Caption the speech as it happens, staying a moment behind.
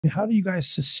How do you guys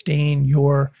sustain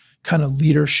your kind of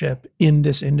leadership in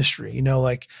this industry?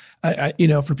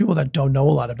 For people that don't know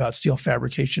a lot about steel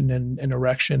fabrication and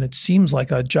erection, it seems like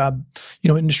a job,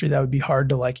 industry that would be hard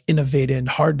to like innovate in,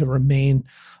 hard to remain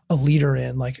a leader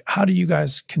in. Like, how do you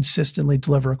guys consistently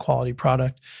deliver a quality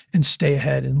product and stay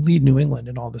ahead and lead New England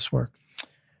in all this work?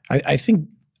 I think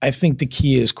the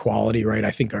key is quality, right?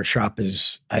 I think our shop,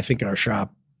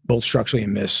 both structurally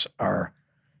and miss, are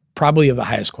probably of the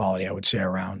highest quality, I would say,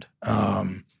 around.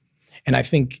 And I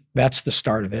think that's the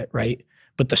start of it, right?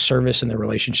 But the service and the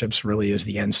relationships really is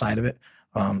the end side of it.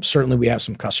 Certainly we have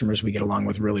some customers we get along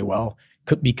with really well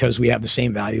because we have the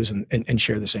same values and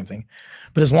share the same thing.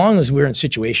 But as long as we're in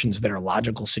situations that are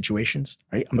logical situations,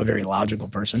 right? I'm a very logical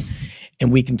person,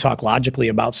 and we can talk logically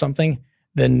about something,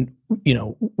 then,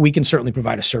 we can certainly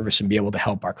provide a service and be able to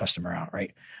help our customer out,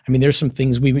 right? I mean, there's some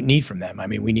things we would need from them. I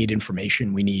mean, we need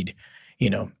information. We need,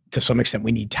 to some extent,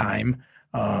 we need time.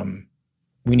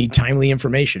 We need timely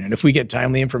information. And if we get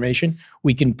timely information,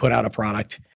 we can put out a product